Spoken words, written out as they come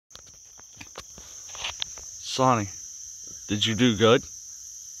Sonny, did you do good?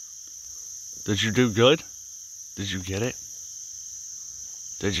 Did you do good? Did you get it?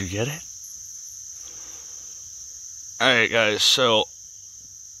 Did you get it? Alright guys, so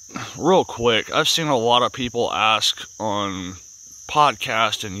real quick, I've seen a lot of people ask on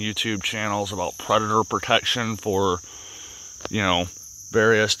podcast and YouTube channels about predator protection for,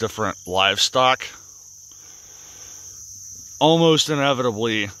 various different livestock. Almost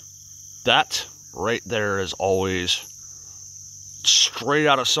inevitably, that right there is always straight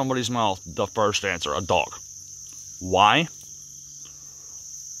out of somebody's mouth the first answer: a dog. Why?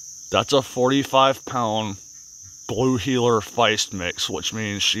 That's a 45-pound blue heeler feist mix, which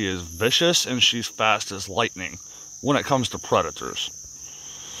means she is vicious and she's fast as lightning when it comes to predators.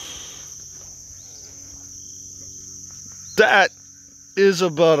 That is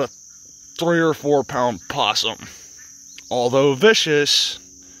about a 3 or 4 pound possum. Although vicious,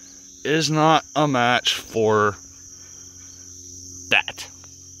 is not a match for that.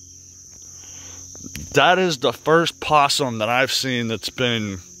 That is the first possum that I've seen that's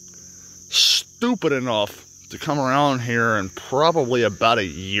been stupid enough to come around here in probably about a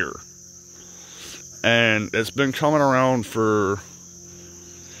year. And it's been coming around for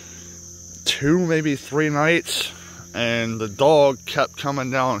 2, maybe 3 nights. And the dog kept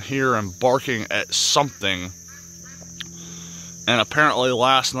coming down here and barking at something. And apparently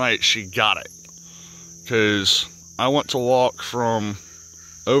last night she got it. Because I went to walk from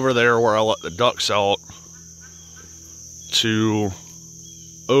over there where I let the ducks out to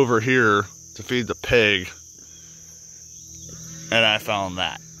over here to feed the pig. And I found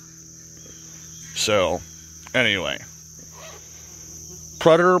that. So, anyway.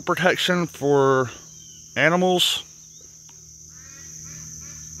 Predator protection for animals.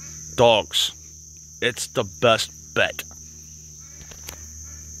 Dogs. It's the best bet.